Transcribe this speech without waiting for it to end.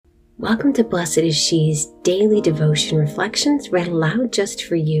Welcome to Blessed is She's daily devotion reflections read aloud just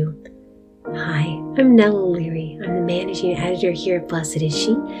for you. Hi, I'm Nella O'Leary. I'm the managing editor here at Blessed is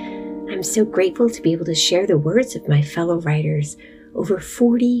She. I'm so grateful to be able to share the words of my fellow writers, over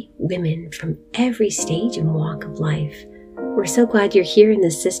 40 women from every stage and walk of life. We're so glad you're here in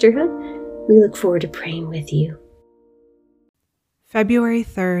this sisterhood. We look forward to praying with you. February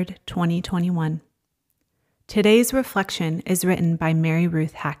 3rd, 2021. Today's reflection is written by Mary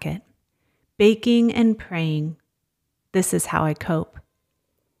Ruth Hackett. Baking and praying. This is how I cope.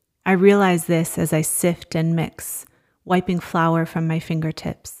 I realize this as I sift and mix, wiping flour from my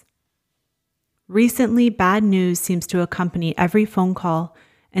fingertips. Recently, bad news seems to accompany every phone call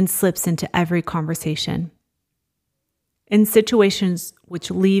and slips into every conversation. In situations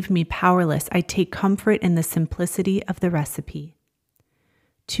which leave me powerless, I take comfort in the simplicity of the recipe.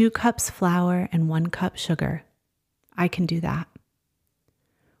 2 cups flour and 1 cup sugar. I can do that.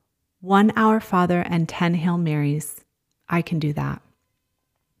 1 Our Father and 10 Hail Marys. I can do that.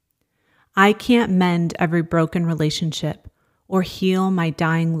 I can't mend every broken relationship or heal my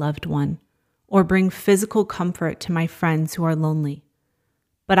dying loved one or bring physical comfort to my friends who are lonely,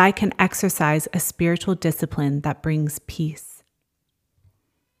 but I can exercise a spiritual discipline that brings peace.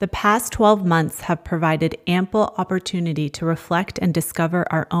 The past 12 months have provided ample opportunity to reflect and discover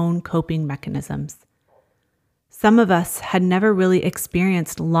our own coping mechanisms. Some of us had never really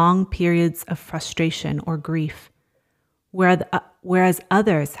experienced long periods of frustration or grief, whereas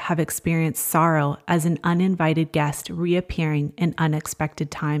others have experienced sorrow as an uninvited guest reappearing in unexpected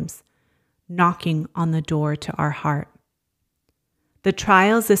times, knocking on the door to our heart. The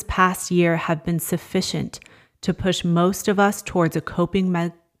trials this past year have been sufficient to push most of us towards a coping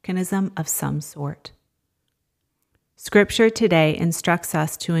mechanism of some sort. Scripture today instructs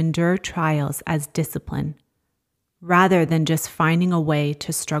us to endure trials as discipline, rather than just finding a way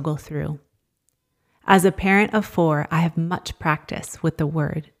to struggle through. As a parent of 4, I have much practice with the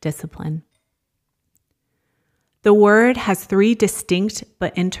word discipline. The word has 3 distinct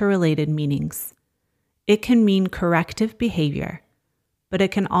but interrelated meanings. It can mean corrective behavior, but it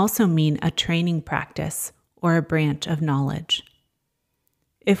can also mean a training practice or a branch of knowledge.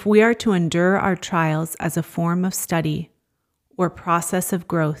 If we are to endure our trials as a form of study or process of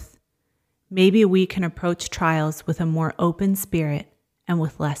growth, maybe we can approach trials with a more open spirit and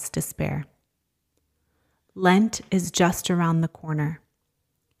with less despair. Lent is just around the corner.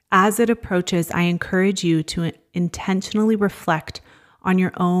 As it approaches, I encourage you to intentionally reflect on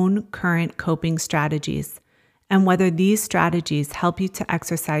your own current coping strategies and whether these strategies help you to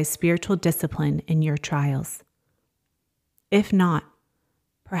exercise spiritual discipline in your trials. If not,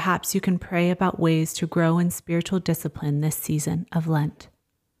 perhaps you can pray about ways to grow in spiritual discipline this season of Lent.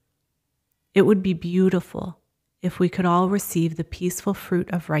 It would be beautiful if we could all receive the peaceful fruit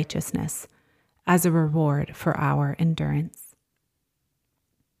of righteousness as a reward for our endurance.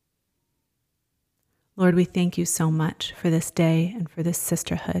 Lord, we thank you so much for this day and for this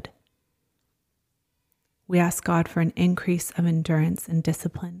sisterhood. We ask God for an increase of endurance and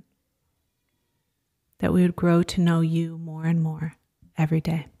discipline, that we would grow to know you more and more every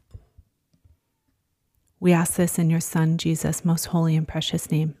day. We ask this in your Son, Jesus' most holy and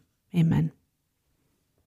precious name. Amen.